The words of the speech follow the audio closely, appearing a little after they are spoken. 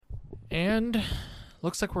And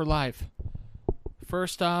looks like we're live.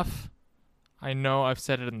 First off, I know I've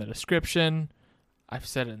said it in the description, I've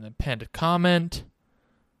said it in the pinned comment,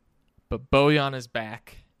 but Bojan is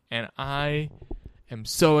back, and I am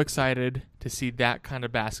so excited to see that kind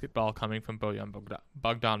of basketball coming from Bojan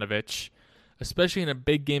Bogdanovic, especially in a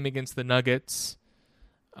big game against the Nuggets.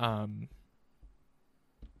 Yeah,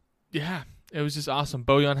 it was just awesome.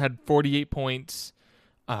 Bojan had 48 points,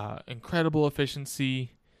 incredible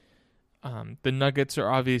efficiency. The Nuggets are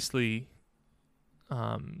obviously,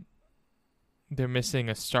 they're missing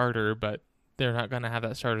a starter, but they're not going to have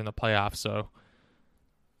that starter in the playoffs. So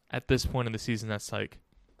at this point in the season, that's like,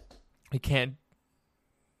 we can't,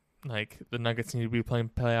 like, the Nuggets need to be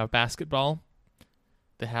playing playoff basketball.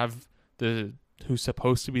 They have who's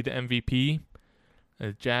supposed to be the MVP.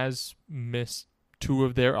 The Jazz missed 2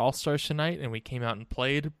 of their All-Stars tonight, and we came out and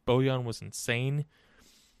played. Bojan was insane.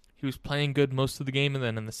 He was playing good most of the game, and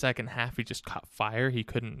then in the second half, he just caught fire. He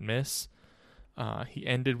couldn't miss. He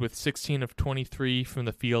ended with 16 of 23 from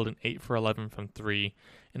the field and 8 for 11 from 3.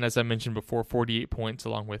 And as I mentioned before, 48 points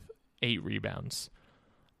along with 8 rebounds.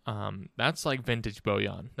 That's like vintage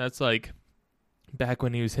Bojan. That's like back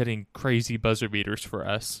when he was hitting crazy buzzer beaters for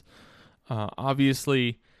us.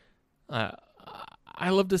 Obviously, I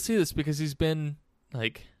love to see this because he's been,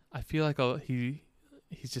 like, I feel like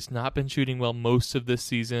he's just not been shooting well most of this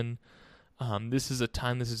season. This is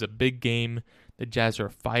a big game. The Jazz are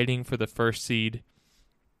fighting for the first seed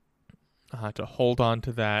to hold on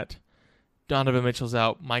to that. Donovan Mitchell's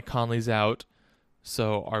out. Mike Conley's out.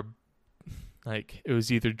 So it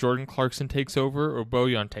was either Jordan Clarkson takes over or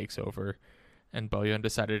Bojan takes over. And Bojan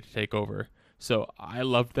decided to take over. So I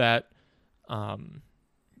loved that. The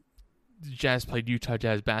Jazz played Utah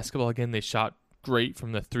Jazz basketball again. They shot great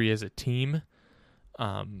from the 3 as a team.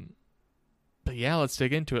 But yeah, let's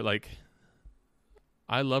dig into it. Like,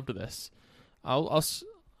 I loved this.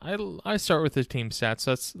 I start with the team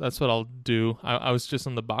stats. That's what I'll do. I was just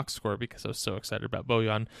on the box score because I was so excited about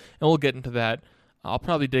Bojan, and we'll get into that. I'll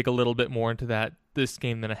probably dig a little bit more into that this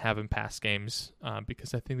game than I have in past games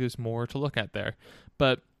because I think there's more to look at there.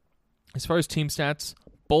 But as far as team stats,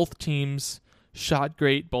 both teams shot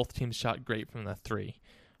great. Both teams shot great from the 3.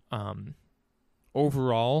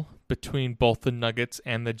 Overall, between both the Nuggets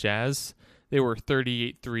and the Jazz, there were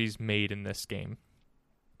 38 threes made in this game.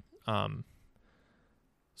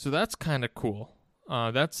 So that's kind of cool.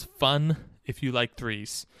 That's fun if you like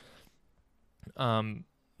threes.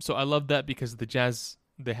 So I love that because the Jazz,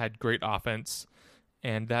 they had great offense,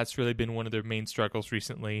 and that's really been one of their main struggles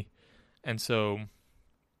recently. And so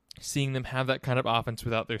seeing them have that kind of offense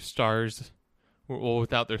without their stars,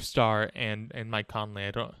 without their star and Mike Conley,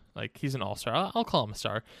 I don't like, he's an all-star. I'll call him a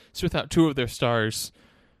star. So without 2 of their stars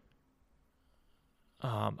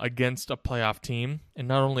against a playoff team, and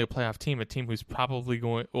not only a playoff team, a team who's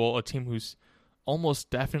a team who's almost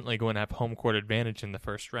definitely going to have home court advantage in the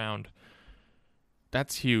first round.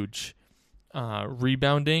 That's huge.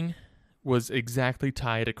 Rebounding was exactly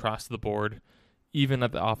tied across the board. Even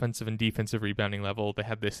at the offensive and defensive rebounding level, they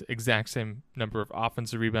had this exact same number of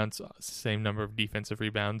offensive rebounds, same number of defensive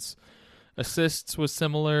rebounds. Assists was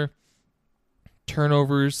similar.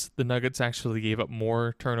 Turnovers, the Nuggets actually gave up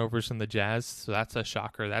more turnovers than the Jazz, so that's a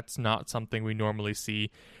shocker. That's not something we normally see.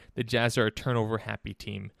 The Jazz are a turnover-happy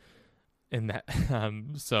team in that.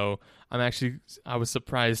 So I was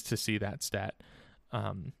surprised to see that stat.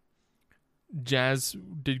 Jazz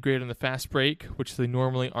did great on the fast break, which they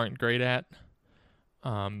normally aren't great at.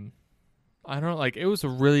 It was a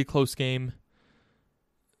really close game.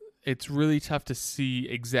 It's really tough to see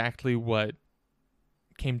exactly what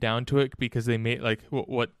came down to it because they made, like,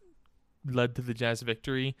 what led to the Jazz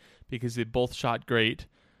victory, because they both shot great.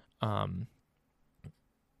 And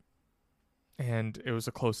it was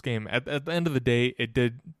a close game. At the end of the day, it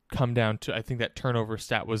did come down to, I think that turnover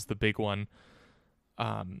stat was the big one.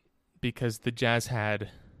 Because the Jazz had,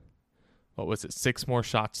 6 more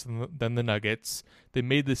shots than the Nuggets. They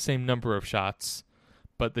made the same number of shots,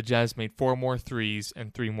 but the Jazz made 4 more threes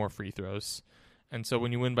and 3 more free throws. And so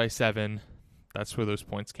when you win by 7, that's where those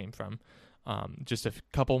points came from. Just a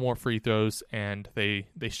couple more free throws, and they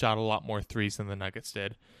shot a lot more threes than the Nuggets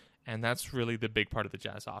did. And that's really the big part of the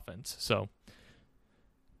Jazz offense. So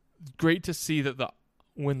great to see that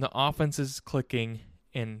when the offense is clicking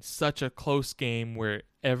in such a close game where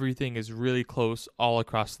everything is really close all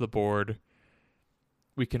across the board,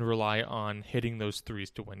 we can rely on hitting those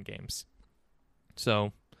threes to win games.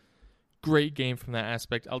 So great game from that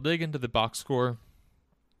aspect. I'll dig into the box score.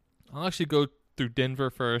 I'll actually go through Denver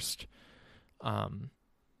first,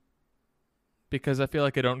 because I feel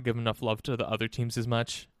like I don't give enough love to the other teams as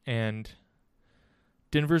much. And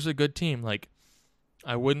Denver's a good team. Like,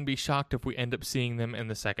 I wouldn't be shocked if we end up seeing them in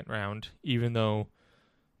the second round, even though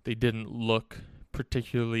they didn't look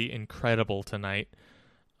particularly incredible tonight.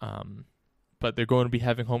 But they're going to be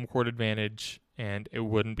having home court advantage, and it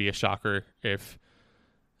wouldn't be a shocker if,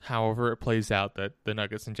 however it plays out, that the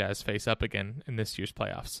Nuggets and Jazz face up again in this year's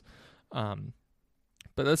playoffs.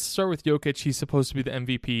 But let's start with Jokic. He's supposed to be the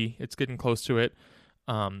MVP. It's getting close to it.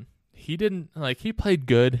 He played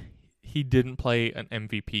good. He didn't play an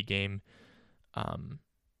MVP game.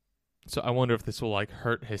 So I wonder if this will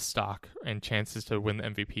hurt his stock and chances to win the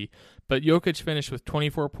MVP. But Jokic finished with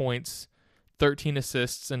 24 points, 13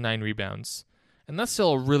 assists, and 9 rebounds. And that's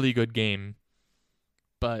still a really good game.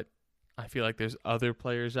 But I feel like there's other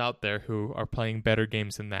players out there who are playing better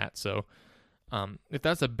games than that. So if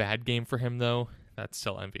that's a bad game for him, though, that's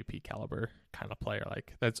still MVP caliber kind of player.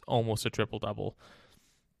 Like, that's almost a triple-double.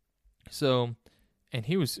 So, and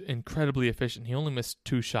he was incredibly efficient. He only missed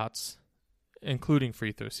 2 shots, including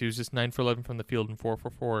free throws. He was just 9 for 11 from the field and 4 for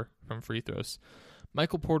 4 from free throws.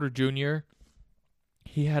 Michael Porter Jr.,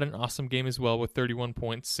 he had an awesome game as well with 31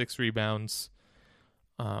 points, 6 rebounds.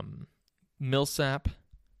 Millsap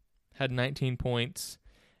had 19 points.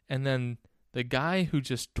 And then the guy who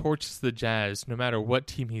just torches the Jazz, no matter what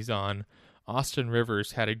team he's on, Austin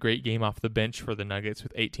Rivers, had a great game off the bench for the Nuggets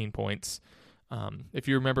with 18 points. If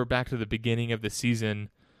you remember back to the beginning of the season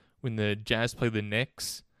when the Jazz played the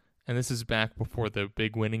Knicks, and this is back before the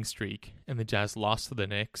big winning streak, and the Jazz lost to the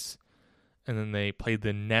Knicks, and then they played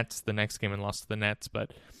the Nets the next game and lost to the Nets,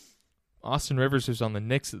 but Austin Rivers was on the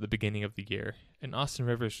Knicks at the beginning of the year, and Austin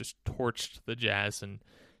Rivers just torched the Jazz, and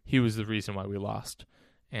he was the reason why we lost.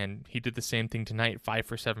 And he did the same thing tonight, 5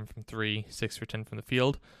 for 7 from 3, 6 for 10 from the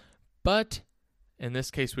field. But in this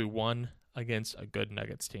case, we won against a good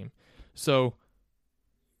Nuggets team. So,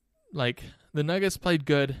 the Nuggets played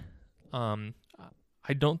good.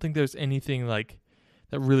 I don't think there's anything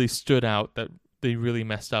that really stood out that they really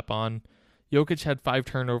messed up on. Jokic had 5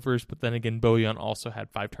 turnovers, but then again, Bojan also had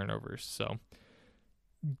 5 turnovers. So,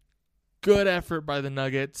 good effort by the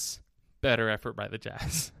Nuggets, better effort by the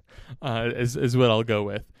Jazz, is what I'll go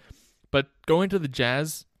with. But going to the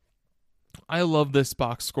Jazz, I love this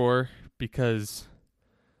box score because,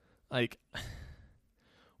 I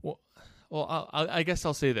guess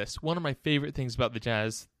I'll say this. One of my favorite things about the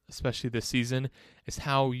Jazz, especially this season, is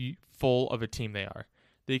how full of a team they are.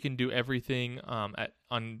 They can do everything.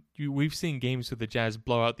 We've seen games where the Jazz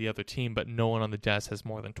blow out the other team, but no one on the Jazz has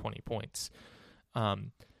more than 20 points.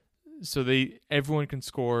 So everyone can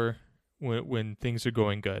score when things are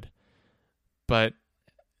going good. But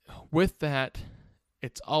with that,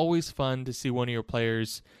 it's always fun to see one of your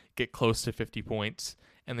players get close to 50 points,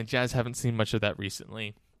 and the Jazz haven't seen much of that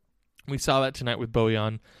recently. We saw that tonight with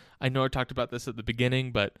Bojan. I know I talked about this at the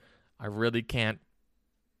beginning, but I really can't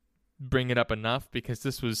bring it up enough because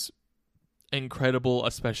this was incredible,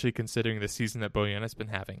 especially considering the season that Bojan has been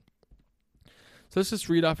having. So let's just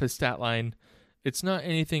read off his stat line. It's not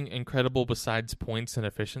anything incredible besides points and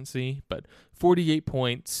efficiency, but 48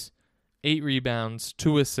 points, 8 rebounds,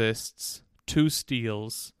 2 assists, 2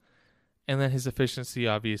 steals, and then his efficiency,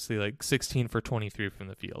 obviously, 16 for 23 from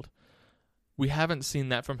the field. We haven't seen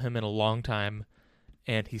that from him in a long time,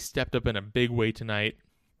 and he stepped up in a big way tonight.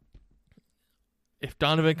 If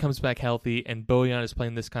Donovan comes back healthy and Bojan is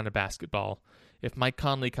playing this kind of basketball, if Mike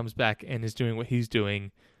Conley comes back and is doing what he's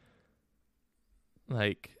doing,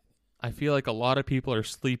 I feel like a lot of people are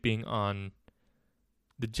sleeping on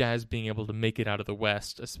the Jazz being able to make it out of the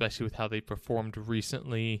West, especially with how they performed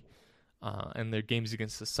recently and their games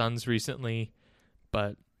against the Suns recently.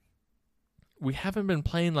 But we haven't been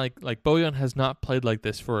playing like Bojan has not played like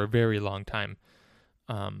this for a very long time.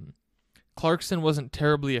 Clarkson wasn't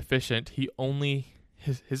terribly efficient.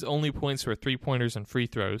 His only points were 3-pointers and free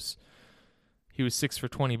throws. He was 6 for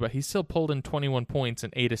 20, but he still pulled in 21 points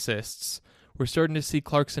and 8 assists. We're starting to see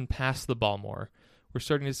Clarkson pass the ball more. We're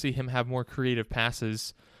starting to see him have more creative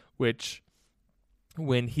passes, which,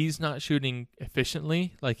 when he's not shooting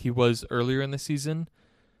efficiently like he was earlier in the season,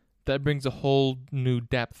 that brings a whole new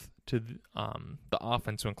depth to the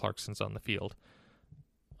offense when Clarkson's on the field.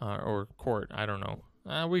 Or court, I don't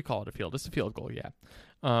know. We call it a field. It's a field goal, yeah.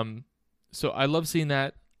 So I love seeing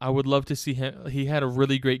that. I would love to see him. He had a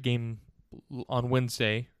really great game on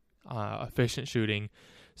Wednesday, efficient shooting.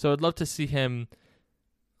 So I'd love to see him,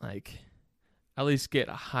 at least get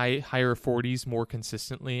higher 40s more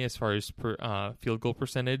consistently as far as field goal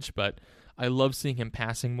percentage. But I love seeing him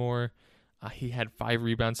passing more. He had 5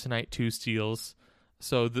 rebounds tonight, 2 steals.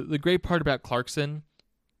 So the great part about Clarkson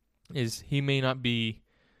is he may not be,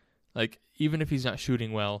 even if he's not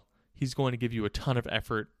shooting well, he's going to give you a ton of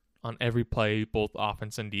effort on every play, both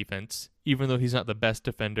offense and defense. Even though he's not the best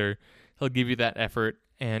defender, he'll give you that effort,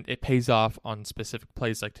 and it pays off on specific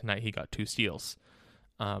plays. Like tonight, he got 2 steals.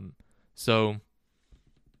 So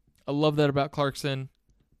I love that about Clarkson.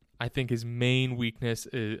 I think his main weakness,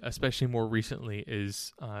 especially more recently,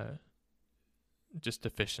 is just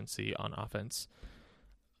efficiency on offense.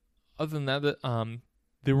 Other than that,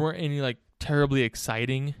 there weren't any like terribly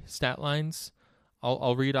exciting stat lines.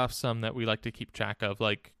 I'll read off some that we like to keep track of,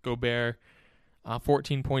 like Gobert,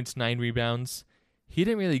 14 points, 9 rebounds. He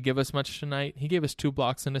didn't really give us much tonight. He gave us 2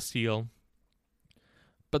 blocks and a steal.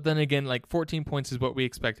 But then again, like 14 points is what we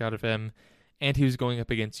expect out of him, and he was going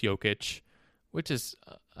up against Jokic, which is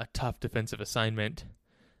a tough defensive assignment.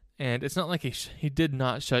 And it's not like he did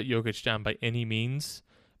not shut Jokic down by any means,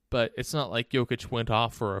 but it's not like Jokic went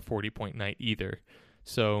off for a 40-point night either.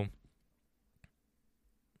 So,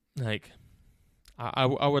 like, I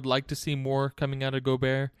would like to see more coming out of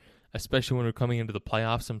Gobert, especially when we're coming into the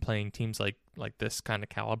playoffs and playing teams like this kind of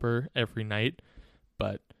caliber every night.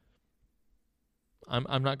 But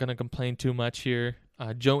I'm not going to complain too much here.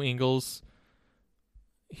 Joe Ingles,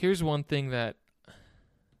 here's one thing that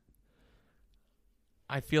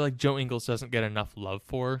I feel like Joe Ingles doesn't get enough love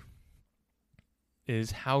for,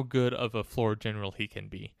 is how good of a floor general he can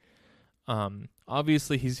be.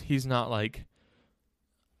 Obviously, he's not like...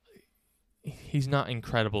 He's not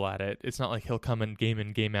incredible at it. It's not like he'll come in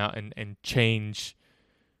game out and change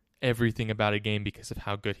everything about a game because of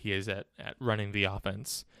how good he is at running the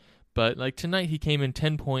offense. But like tonight, he came in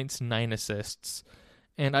 10 points, 9 assists.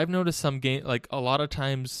 And I've noticed some game, like a lot of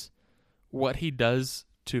times, what he does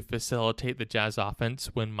to facilitate the Jazz offense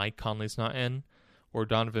when Mike Conley's not in or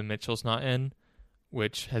Donovan Mitchell's not in,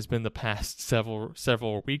 which has been the past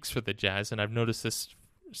several weeks for the Jazz, and I've noticed this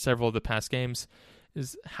several of the past games,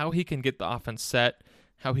 is how he can get the offense set,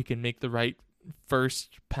 how he can make the right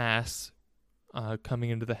first pass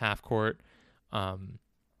coming into the half court.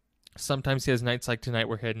 Sometimes he has nights like tonight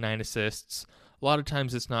where he had 9 assists. A lot of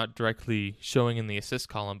times it's not directly showing in the assist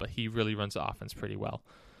column, but he really runs the offense pretty well.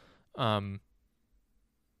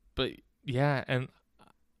 But yeah, and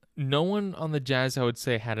no one on the Jazz, I would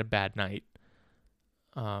say, had a bad night.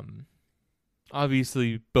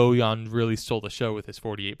 Obviously, Bojan really stole the show with his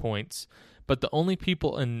 48 points. But the only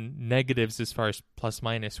people in negatives as far as plus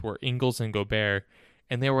minus were Ingles and Gobert,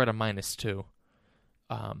 and they were at a -2,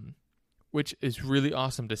 which is really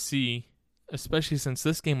awesome to see, especially since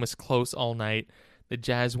this game was close all night. The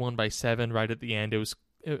Jazz won by 7 right at the end.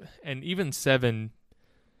 And even 7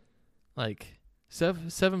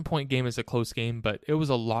 point game is a close game, but it was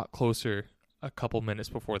a lot closer a couple minutes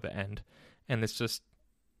before the end. And it's just,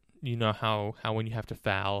 you know how when you have to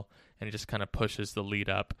foul and it just kind of pushes the lead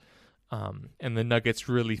up. And the Nuggets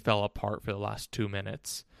really fell apart for the last 2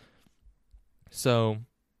 minutes. So,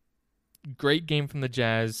 great game from the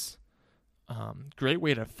Jazz. Great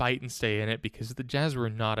way to fight and stay in it because the Jazz were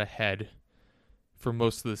not ahead for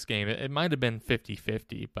most of this game. It might have been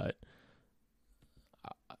 50-50, but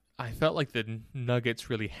I felt like the Nuggets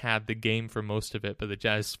really had the game for most of it, but the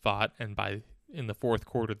Jazz fought, and in the fourth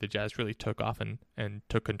quarter, the Jazz really took off and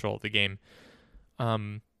took control of the game.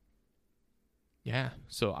 Yeah,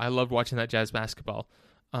 so I loved watching that Jazz basketball.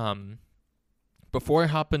 Before I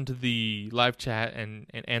hop into the live chat and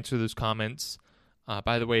answer those comments,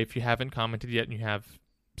 by the way, if you haven't commented yet and you have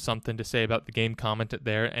something to say about the game, comment it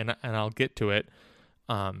there, and I'll get to it.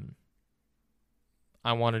 I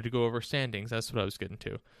wanted to go over standings. That's what I was getting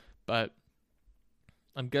to. But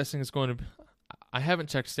I'm guessing it's going to... I haven't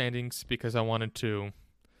checked standings because I wanted to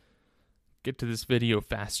get to this video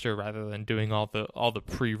faster rather than doing all the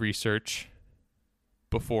pre-research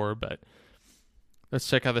before, but let's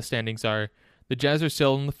check how the standings are. The Jazz are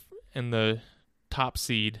still in the top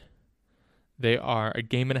seed. They are a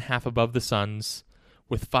game and a half above the Suns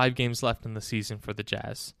with 5 games left in the season for the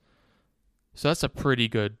Jazz. So that's a pretty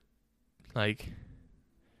good,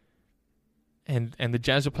 and the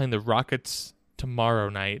Jazz are playing the Rockets tomorrow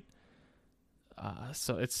night.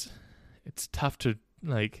 So it's tough to,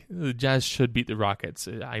 the Jazz should beat the Rockets.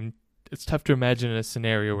 It's tough to imagine a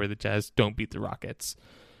scenario where the Jazz don't beat the Rockets.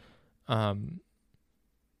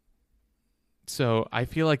 So I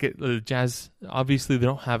feel like the Jazz, obviously they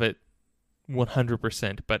don't have it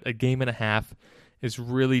 100%, but a game and a half is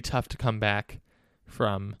really tough to come back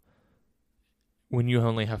from when you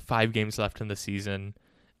only have 5 games left in the season.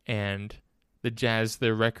 And the Jazz,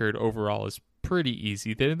 their record overall is pretty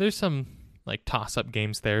easy. There's some toss-up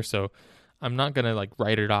games there, so I'm not going to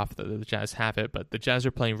write it off that the Jazz have it, but the Jazz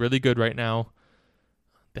are playing really good right now.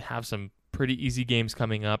 They have some pretty easy games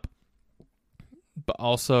coming up. But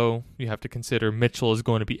also, you have to consider Mitchell is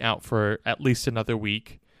going to be out for at least another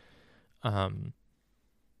week.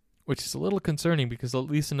 which is a little concerning because at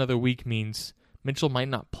least another week means Mitchell might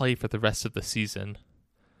not play for the rest of the season.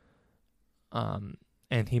 And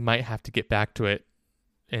he might have to get back to it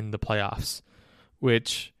in the playoffs,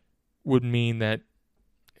 which would mean that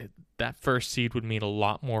that first seed would mean a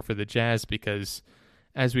lot more for the Jazz because,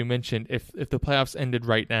 as we mentioned, if the playoffs ended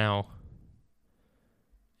right now,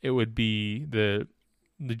 it would be the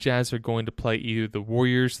Jazz are going to play either the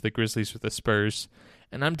Warriors, the Grizzlies, or the Spurs,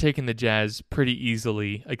 and I'm taking the Jazz pretty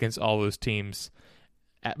easily against all those teams.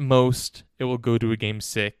 At most, it will go to a Game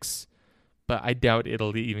 6, but I doubt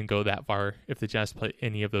it'll even go that far if the Jazz play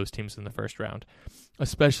any of those teams in the first round,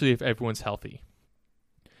 especially if everyone's healthy.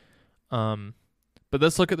 But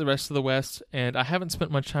let's look at the rest of the West, and I haven't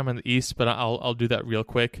spent much time on the East, but I'll do that real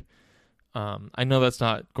quick. I know that's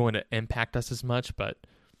not going to impact us as much, but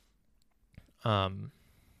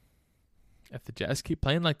if the Jazz keep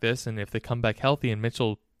playing like this, and if they come back healthy and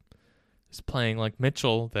Mitchell is playing like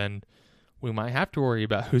Mitchell, then we might have to worry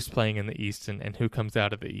about who's playing in the East and who comes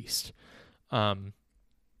out of the East.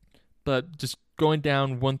 But just going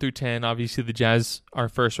down 1 through 10, obviously the Jazz are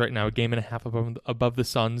first right now, a game and a half above the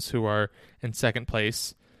Suns, who are in second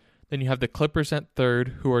place. Then you have the Clippers at third,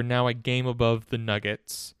 who are now a game above the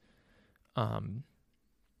Nuggets.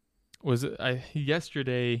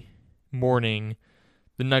 Yesterday morning,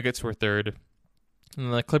 the Nuggets were third,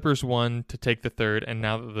 and the Clippers won to take the third, and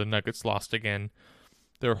now that the Nuggets lost again,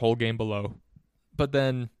 they're a whole game below. But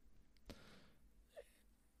then,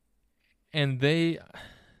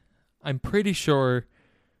 I'm pretty sure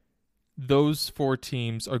those 4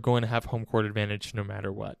 teams are going to have home court advantage no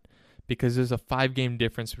matter what, because there's a 5-game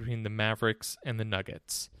difference between the Mavericks and the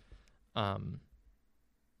Nuggets.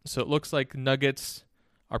 So it looks like Nuggets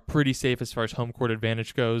are pretty safe as far as home court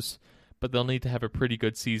advantage goes, but they'll need to have a pretty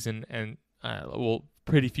good season and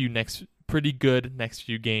pretty good next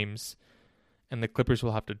few games, and the Clippers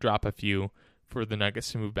will have to drop a few for the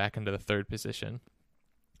Nuggets to move back into the third position.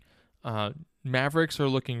 Mavericks are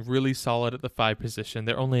looking really solid at the 5 position.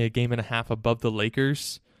 They're only a game and a half above the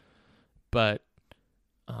Lakers, but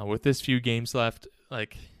with this few games left,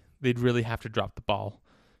 they'd really have to drop the ball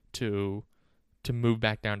to move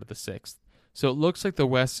back down to the 6th. So it looks like the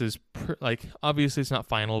West is obviously it's not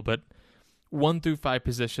final, but 1 through 5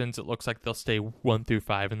 positions, it looks like they'll stay 1 through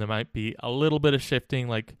 5, and there might be a little bit of shifting,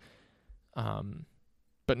 but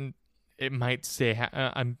it might stay.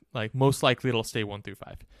 Most likely it'll stay 1 through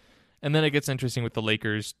 5, and then it gets interesting with the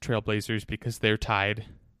Lakers, Trailblazers, because they're tied,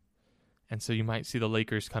 and so you might see the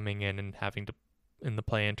Lakers coming in and having to in the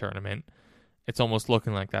play-in tournament. It's almost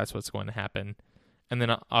looking like that's what's going to happen. And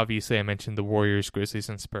then obviously I mentioned the Warriors, Grizzlies,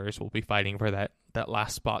 and Spurs will be fighting for that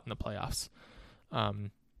last spot in the playoffs.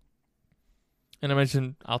 And I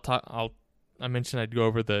mentioned I'd go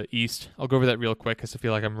over the East. I'll go over that real quick because I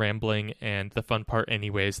feel like I'm rambling, and the fun part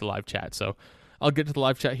anyway is the live chat. So I'll get to the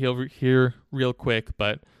live chat here real quick,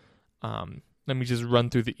 but let me just run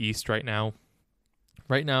through the East right now.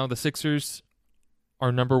 Right now, the Sixers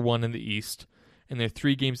are number 1 in the East, and they're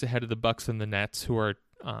 3 games ahead of the Bucks and the Nets, who are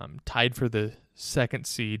tied for the 2nd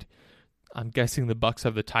seed. I'm guessing the Bucks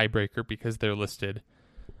have the tiebreaker because they're listed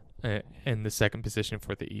in the 2nd position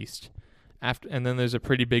for the East. And then there's a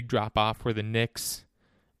pretty big drop off where the Knicks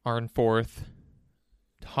are in 4th,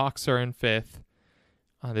 Hawks are in 5th.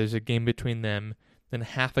 There's a game between them, then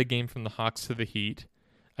half a game from the Hawks to the Heat,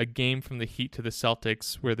 a game from the Heat to the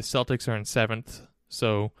Celtics, where the Celtics are in 7th.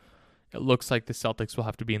 So it looks like the Celtics will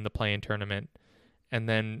have to be in the play-in tournament. And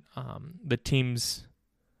then the teams,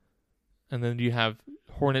 and then you have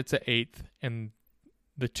Hornets at 8th, and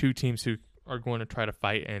the 2 teams who are going to try to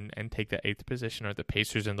fight and take the 8th position are the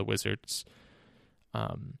Pacers and the Wizards.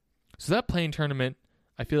 So that play-in tournament,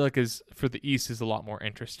 I feel like for the East is a lot more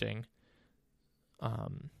interesting.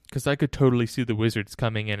 Because I could totally see the Wizards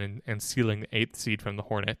coming in and sealing the 8th seed from the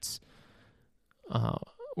Hornets,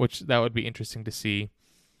 which that would be interesting to see.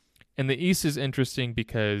 And the East is interesting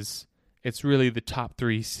because it's really the top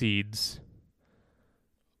 3 seeds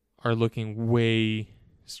are looking way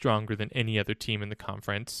stronger than any other team in the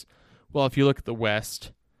conference. Well, if you look at the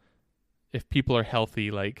West, if people are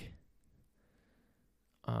healthy,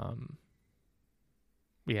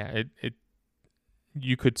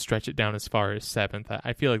 you could stretch it down as far as 7th.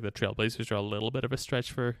 I feel like the Trailblazers are a little bit of a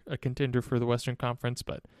stretch for a contender for the Western Conference,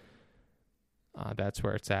 but that's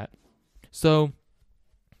where it's at. So,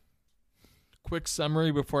 quick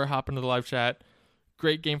summary before I hop into the live chat.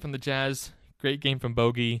 Great game from the Jazz, great game from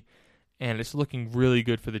Bogey, and it's looking really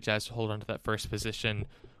good for the Jazz to hold on to that first position,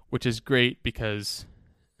 which is great because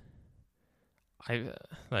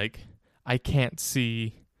I can't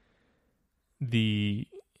see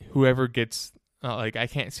whoever gets I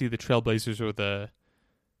can't see the Trailblazers or the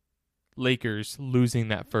Lakers losing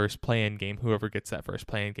that first play-in game, whoever gets that first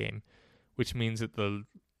play-in game, which means that the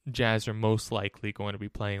Jazz are most likely going to be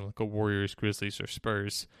playing like a Warriors, Grizzlies, or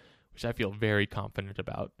Spurs, which I feel very confident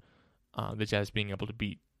about the Jazz being able to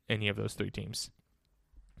beat any of those three teams.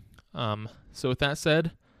 So with that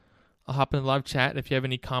said, I'll hop in the live chat. If you have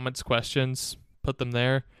any comments, questions, put them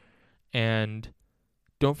there. And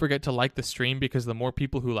don't forget to like the stream, because the more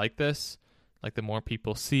people who like this, like the more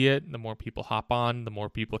people see it, the more people hop on, the more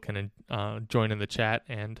people can join in the chat,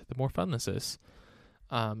 and the more fun this is.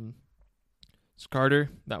 Carter,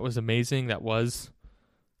 that was amazing. That one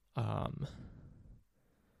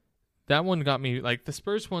got me, like, the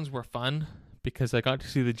Spurs ones were fun because I got to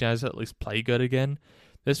see the Jazz at least play good again.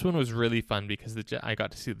 This one was really fun because I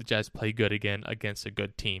got to see the Jazz play good again against a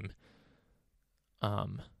good team.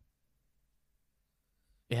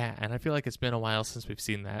 Yeah, and I feel like it's been a while since we've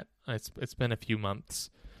seen that. It's been a few months.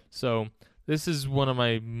 So this is one of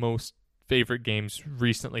my most favorite games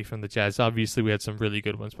recently from the Jazz. Obviously, we had some really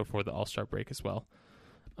good ones before the All-Star break as well.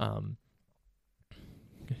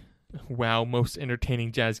 Wow, most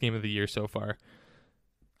entertaining Jazz game of the year so far.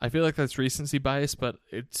 I feel like that's recency bias, but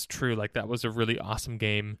it's true. Like, that was a really awesome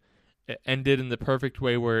game. It ended in the perfect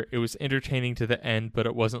way where it was entertaining to the end, but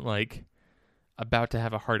it wasn't like about to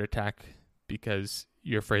have a heart attack because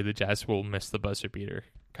you're afraid the Jazz will miss the buzzer beater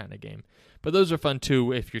kind of game. But those are fun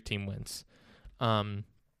too if your team wins.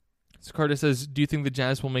 So Carter says, do you think the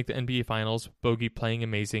Jazz will make the NBA Finals? Bogey playing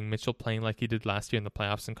amazing, Mitchell playing like he did last year in the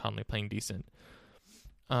playoffs, and Conley playing decent.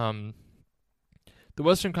 The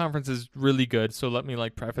Western Conference is really good, so let me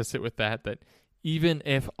preface it with that even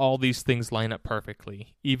if all these things line up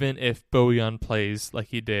perfectly, even if Bojan plays like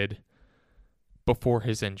he did before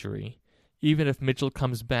his injury, even if Mitchell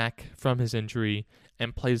comes back from his injury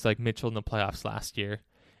and plays like Mitchell in the playoffs last year,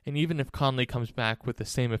 and even if Conley comes back with the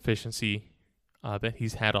same efficiency that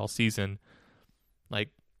he's had all season, I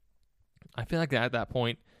feel like at that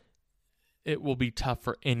point, it will be tough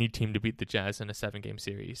for any team to beat the Jazz in a 7-game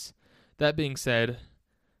series. That being said,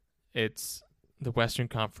 it's the Western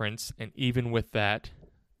Conference, and even with that,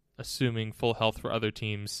 assuming full health for other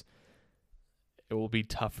teams, it will be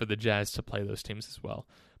tough for the Jazz to play those teams as well.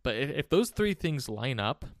 But if those three things line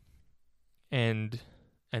up, and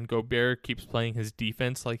Gobert keeps playing his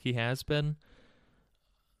defense like he has been,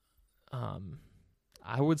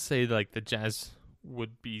 I would say the Jazz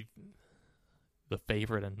would be the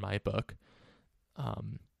favorite in my book.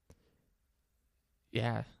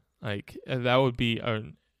 That would be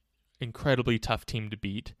an incredibly tough team to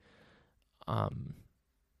beat.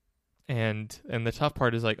 And the tough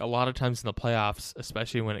part is a lot of times in the playoffs,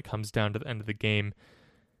 especially when it comes down to the end of the game,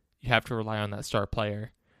 you have to rely on that star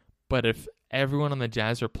player. But if everyone on the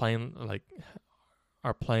Jazz are playing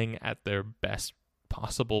at their best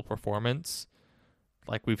possible performance,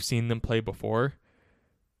 like we've seen them play before,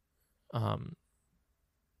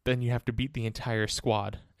 then you have to beat the entire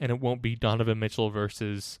squad, and it won't be Donovan Mitchell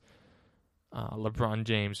versus LeBron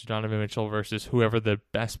James, Donovan Mitchell versus whoever the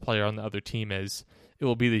best player on the other team is. It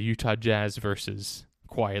will be the Utah Jazz versus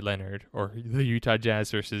Kawhi Leonard, or the Utah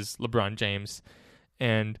Jazz versus LeBron James.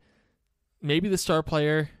 And maybe the star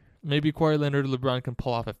player, maybe Kawhi Leonard or LeBron can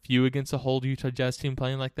pull off a few against a whole Utah Jazz team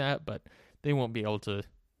playing like that, but they won't be able to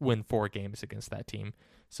win 4 games against that team.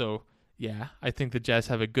 So, yeah, I think the Jazz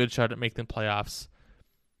have a good shot at making the playoffs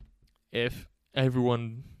if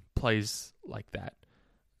everyone plays like that.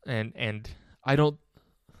 And I don't,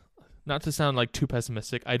 not to sound too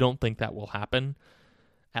pessimistic, I don't think that will happen,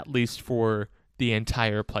 at least for the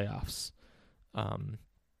entire playoffs.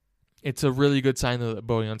 It's a really good sign that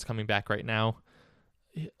Bojan's coming back right now,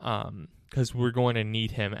 because we're going to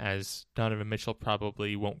need him, as Donovan Mitchell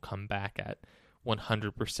probably won't come back at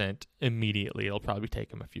 100% immediately. It'll probably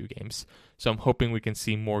take him a few games. So I'm hoping we can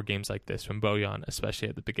see more games like this from Bojan, especially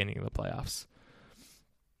at the beginning of the playoffs.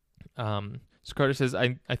 So Carter says,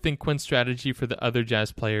 I think Quinn's strategy for the other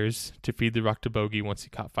Jazz players to feed the rock to Bogey once he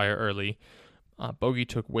caught fire early. Bogey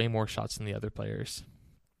took way more shots than the other players.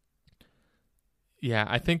 Yeah,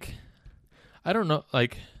 I don't know, I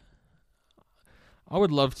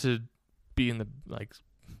would love to be in the,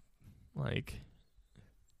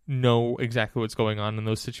 know exactly what's going on in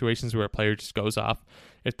those situations where a player just goes off.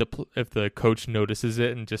 If the coach notices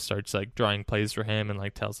it and just starts drawing plays for him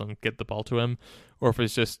and tells him get the ball to him, or if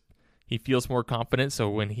it's just he feels more confident, so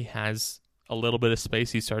when he has a little bit of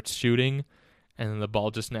space he starts shooting and then the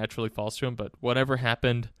ball just naturally falls to him. But whatever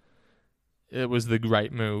happened, it was the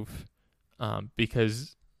right move,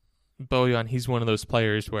 because Bojan, he's one of those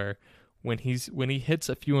players where when he hits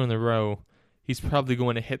a few in a row, he's probably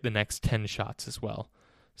going to hit the next 10 shots as well.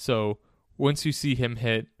 So once you see him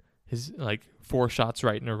hit his like 4 shots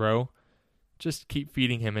right in a row, just keep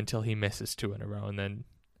feeding him until he misses 2 in a row, and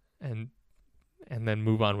then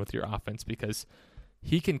move on with your offense, because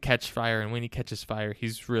he can catch fire, and when he catches fire,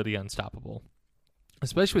 he's really unstoppable.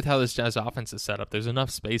 Especially with how this Jazz offense is set up, there's enough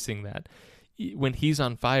spacing that when he's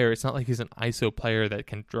on fire, it's not like he's an ISO player that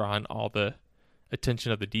can draw in all the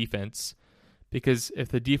attention of the defense. Because if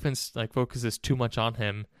the defense like focuses too much on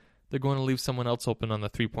him, they're going to leave someone else open on the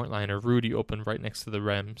 3-point line, or Rudy open right next to the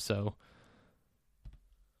rim. So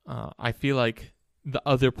I feel like the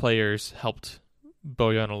other players helped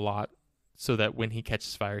Bojan a lot, so that when he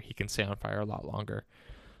catches fire, he can stay on fire a lot longer.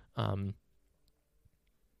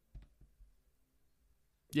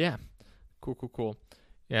 Yeah, cool.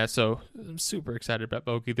 Yeah, so I'm super excited about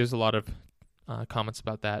Bogey. There's a lot of comments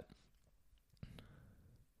about that.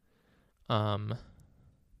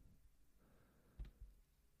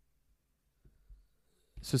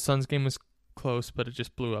 So Suns game was close, but it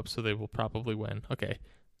just blew up, so they will probably win. Okay,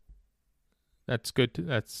 that's good.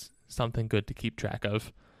 That's something good to keep track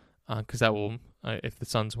of, because that will, if the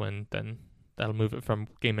Suns win, then that'll move it from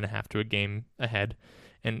game and a half to a game ahead.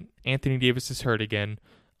 And Anthony Davis is hurt again.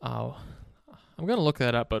 I'm going to look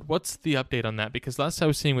that up, but what's the update on that? Because last I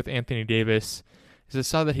was seeing with Anthony Davis is I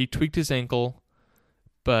saw that he tweaked his ankle,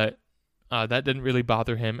 but that didn't really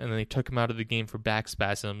bother him, and then they took him out of the game for back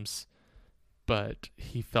spasms, but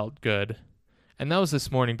he felt good. And that was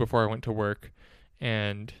this morning before I went to work,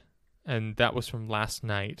 and that was from last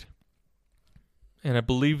night. And I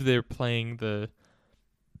believe they're playing the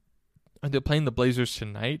Blazers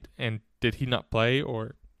tonight, and did he not play?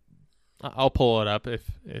 Or I'll pull it up if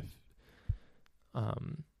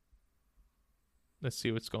let's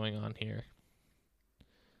see what's going on here.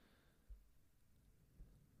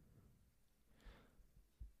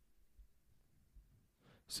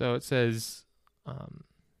 So it says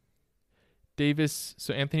Davis.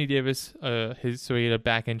 So Anthony Davis, he had a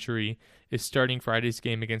back injury, is starting Friday's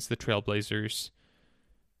game against the Trailblazers.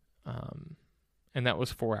 And that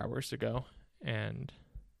was 4 hours ago. And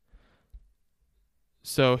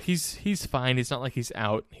so he's fine. It's not like he's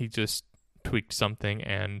out. He just tweaked something,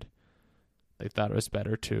 and they thought it was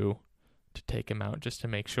better to take him out just to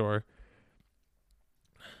make sure.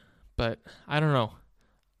 But I don't know.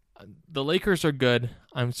 The Lakers are good.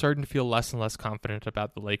 I'm starting to feel less and less confident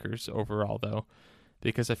about the Lakers overall, though,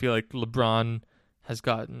 because I feel like LeBron has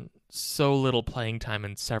gotten so little playing time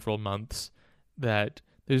in several months that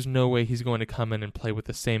there's no way he's going to come in and play with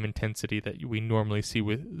the same intensity that we normally see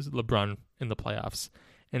with LeBron in the playoffs.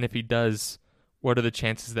 And if he does, what are the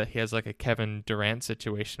chances that he has like a Kevin Durant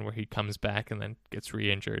situation where he comes back and then gets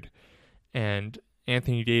re-injured? And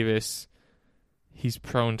Anthony Davis, he's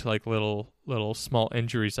prone to like little small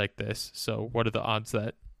injuries like this. So what are the odds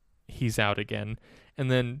that he's out again? And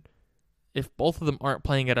then if both of them aren't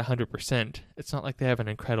playing at 100%, it's not like they have an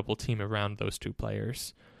incredible team around those two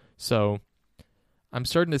players. So I'm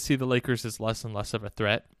starting to see the Lakers as less and less of a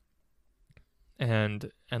threat. And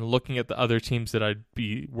looking at the other teams that I'd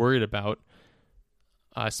be worried about,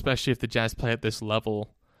 especially if the Jazz play at this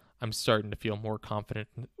level, I'm starting to feel more confident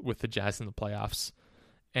with the Jazz in the playoffs.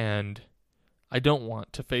 And I don't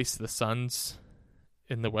want to face the Suns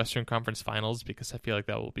in the Western Conference Finals, because I feel like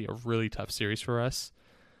that will be a really tough series for us.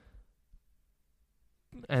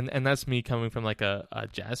 And that's me coming from like a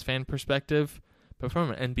Jazz fan perspective, but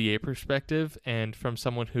from an NBA perspective, and from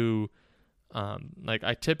someone who, like,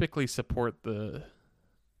 I typically support the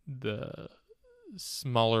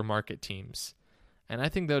smaller market teams, and I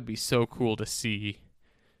think that would be so cool to see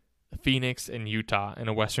Phoenix and Utah in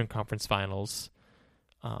a Western Conference Finals,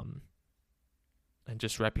 and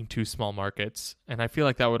just repping two small markets. And I feel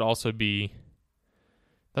like that'd probably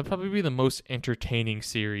be the most entertaining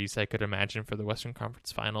series I could imagine for the Western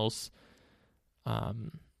Conference Finals.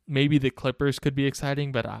 Maybe the Clippers could be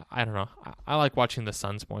exciting, but I don't know. I like watching the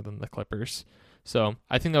Suns more than the Clippers. So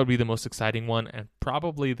I think that would be the most exciting one, and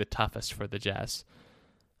probably the toughest for the Jazz.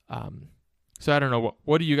 So I don't know.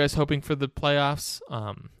 What are you guys hoping for the playoffs?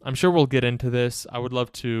 I'm sure we'll get into this. I would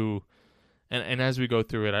love to, and as we go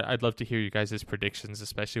through it, I'd love to hear you guys' predictions,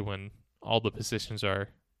 especially when all the positions are,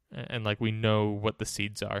 and like we know what the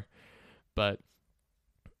seeds are. But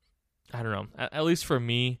I don't know. At least for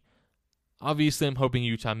me, obviously I'm hoping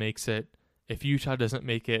Utah makes it. If Utah doesn't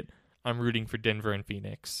make it, I'm rooting for Denver and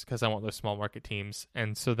Phoenix because I want those small market teams.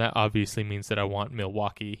 And so that obviously means that I want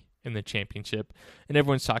Milwaukee in the championship. And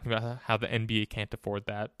everyone's talking about how the NBA can't afford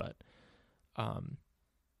that. But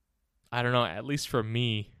I don't know. At least for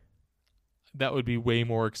me, that would be way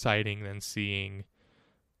more exciting than seeing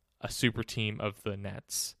a super team of the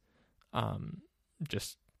Nets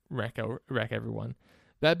just wreck everyone.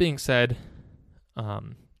 that being said,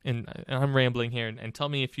 and I'm rambling here, and tell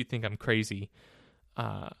me if you think I'm crazy.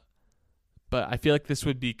 But I feel like this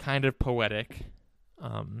would be kind of poetic.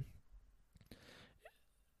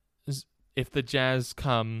 If the Jazz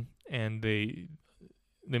come and they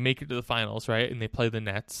make it to the finals, right, and they play the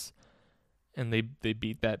Nets, and they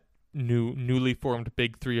beat that newly formed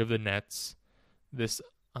Big Three of the Nets. This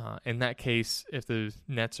in that case, if the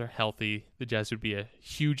Nets are healthy, the Jazz would be a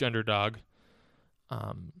huge underdog.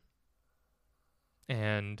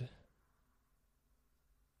 And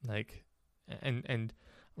I'm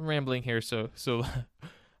rambling here, so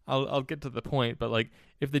I'll get to the point. But like,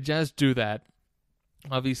 if the Jazz do that,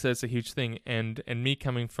 obviously that's a huge thing. And me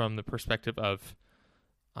coming from the perspective of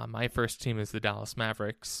my first team is the Dallas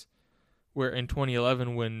Mavericks, where in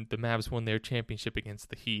 2011 when the Mavs won their championship against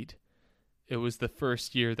the Heat, it was the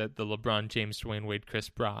first year that the LeBron James, Dwayne Wade, Chris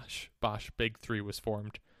Bosh Big Three was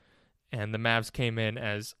formed. And the Mavs came in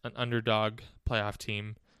as an underdog playoff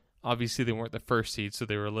team. Obviously, they weren't the first seed, so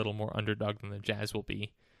they were a little more underdog than the Jazz will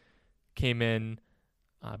be. Came in,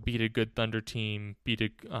 beat a good Thunder team, beat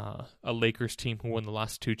a Lakers team who won the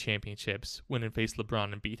last 2 championships, went and faced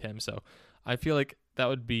LeBron and beat him. So I feel like it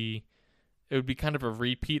would be kind of a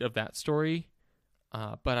repeat of that story.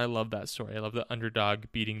 But I love that story. I love the underdog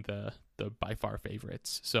beating the by far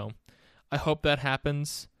favorites. So I hope that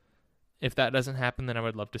happens. If that doesn't happen, then I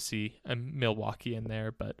would love to see a Milwaukee in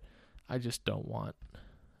there, but I just don't want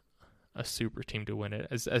a super team to win it.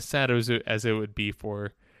 As sad as it would be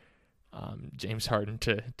for James Harden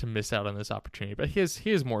to miss out on this opportunity, but he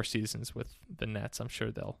has more seasons with the Nets. I'm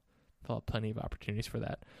sure they'll have plenty of opportunities for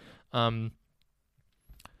that.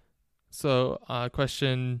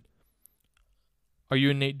 Question: are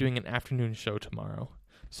you and Nate doing an afternoon show tomorrow?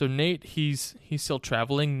 So Nate, he's still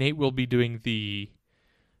traveling. Nate will be doing the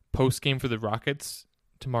post game for the Rockets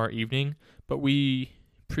tomorrow evening, but we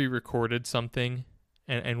pre-recorded something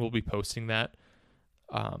and we'll be posting that.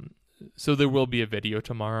 So there will be a video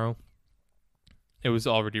tomorrow. It was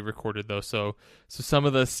already recorded though, so some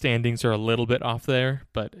of the standings are a little bit off there,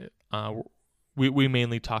 but we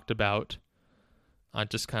mainly talked about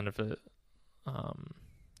just kind of a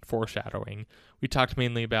foreshadowing. We talked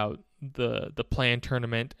mainly about the play-in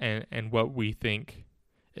tournament and what we think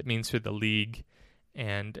it means for the league,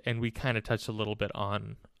 and we kind of touched a little bit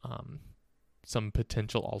on some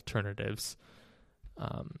potential alternatives.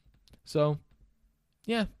 So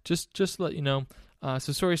yeah, just let you know.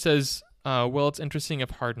 So Story says, well, it's interesting if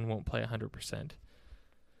Harden won't play 100%.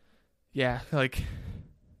 Yeah, like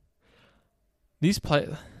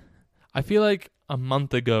I feel like a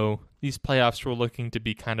month ago these playoffs were looking to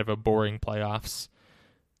be kind of a boring playoffs.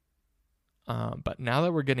 But now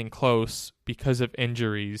that we're getting close because of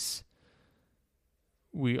injuries,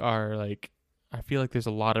 we are like, I feel like there's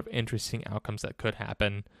a lot of interesting outcomes that could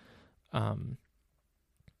happen.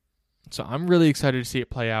 So I'm really excited to see it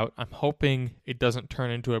play out. I'm hoping it doesn't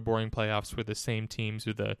turn into a boring playoffs where the same teams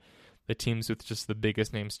or the teams with just the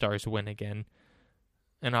biggest name stars win again.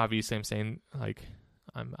 And obviously I'm saying, like,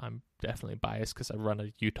 I'm definitely biased because I run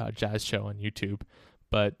a Utah Jazz show on YouTube,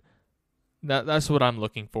 but that's what I'm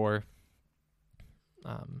looking for.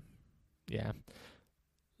 Yeah.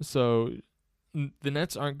 So the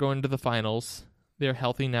Nets aren't going to the finals. They're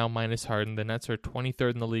healthy now minus Harden. The Nets are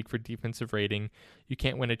 23rd in the league for defensive rating. You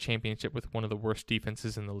can't win a championship with one of the worst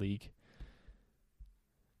defenses in the league.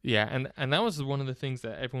 Yeah, and that was one of the things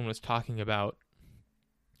that everyone was talking about,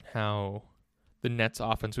 how the Nets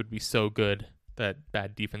offense would be so good that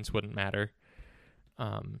bad defense wouldn't matter.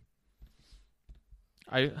 I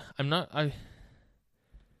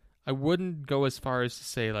wouldn't go as far as to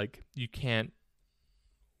say like you can't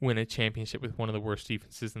win a championship with one of the worst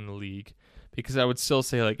defenses in the league, because I would still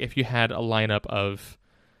say like if you had a lineup of,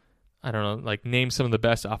 I don't know, like name some of the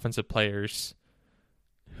best offensive players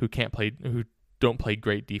who don't play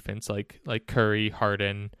great defense, like Curry,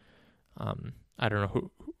 Harden, I don't know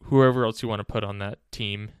whoever else you want to put on that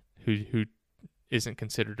team who isn't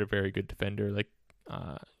considered a very good defender, like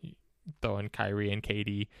throw in Kyrie and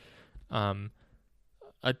KD.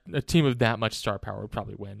 A team of that much star power would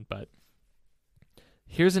probably win. But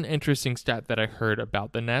here's an interesting stat that I heard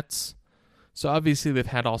about the Nets. So obviously they've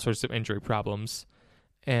had all sorts of injury problems,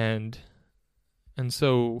 and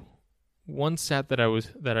so one stat that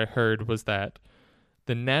I heard was that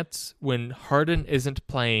the Nets, when Harden isn't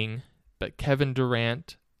playing but Kevin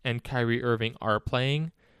Durant and Kyrie Irving are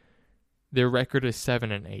playing, their record is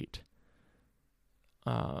 7-8.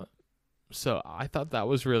 So I thought that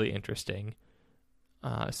was really interesting.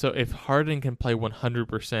 So if Harden can play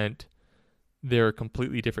 100%, they're a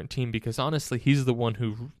completely different team, because honestly, he's the one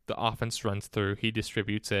who the offense runs through. He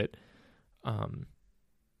distributes it.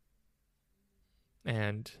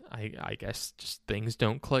 And I guess just things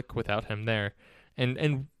don't click without him there.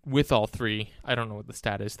 And with all three, I don't know what the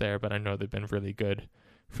stat is there, but I know they've been really good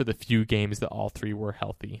for the few games that all three were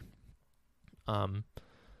healthy. But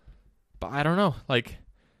I don't know. Like,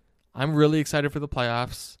 I'm really excited for the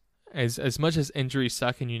playoffs. As much as injuries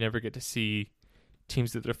suck and you never get to see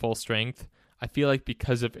teams at their full strength, I feel like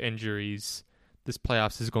because of injuries, this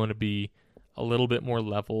playoffs is going to be a little bit more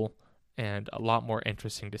level and a lot more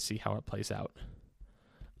interesting to see how it plays out.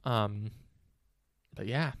 But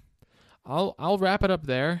yeah, I'll wrap it up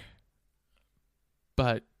there.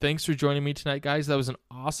 But thanks for joining me tonight, guys. That was an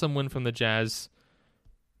awesome win from the Jazz.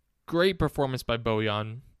 Great performance by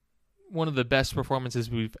Bojan. One of the best performances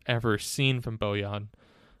we've ever seen from Bojan.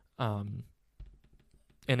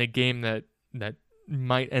 In a game that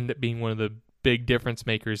might end up being one of the big difference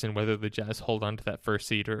makers in whether the Jazz hold on to that first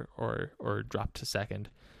seed or drop to second.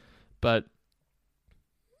 But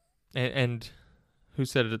and who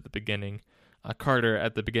said it at the beginning? Carter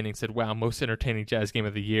at the beginning said, wow, most entertaining Jazz game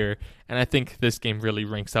of the year. And I think this game really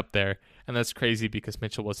ranks up there. And that's crazy because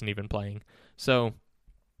Mitchell wasn't even playing. So,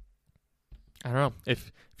 I don't know.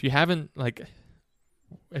 If you haven't watched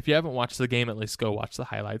the game, at least go watch the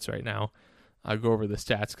highlights right now. I'll go over the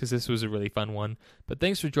stats because this was a really fun one. But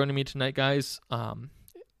thanks for joining me tonight, guys.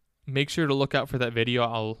 Make sure to look out for that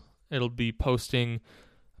video. It'll be posting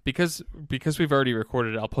because we've already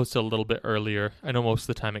recorded it. I'll post it a little bit earlier. I know most of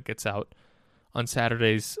the time it gets out on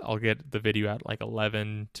Saturdays. I'll get the video at like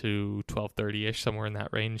 11 to 12:30ish, somewhere in that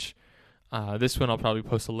range. This one I'll probably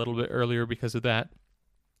post a little bit earlier because of that.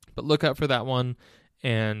 But look out for that one.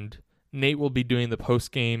 And Nate will be doing the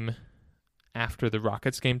post game after the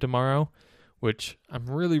Rockets game tomorrow, which I'm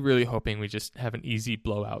really, really hoping we just have an easy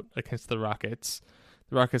blowout against the Rockets.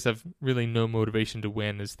 The Rockets have really no motivation to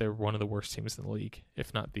win as they're one of the worst teams in the league,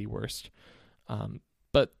 if not the worst.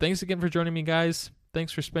 But thanks again for joining me, guys.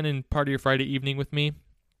 Thanks for spending part of your Friday evening with me.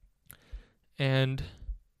 And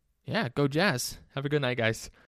yeah, go Jazz. Have a good night, guys.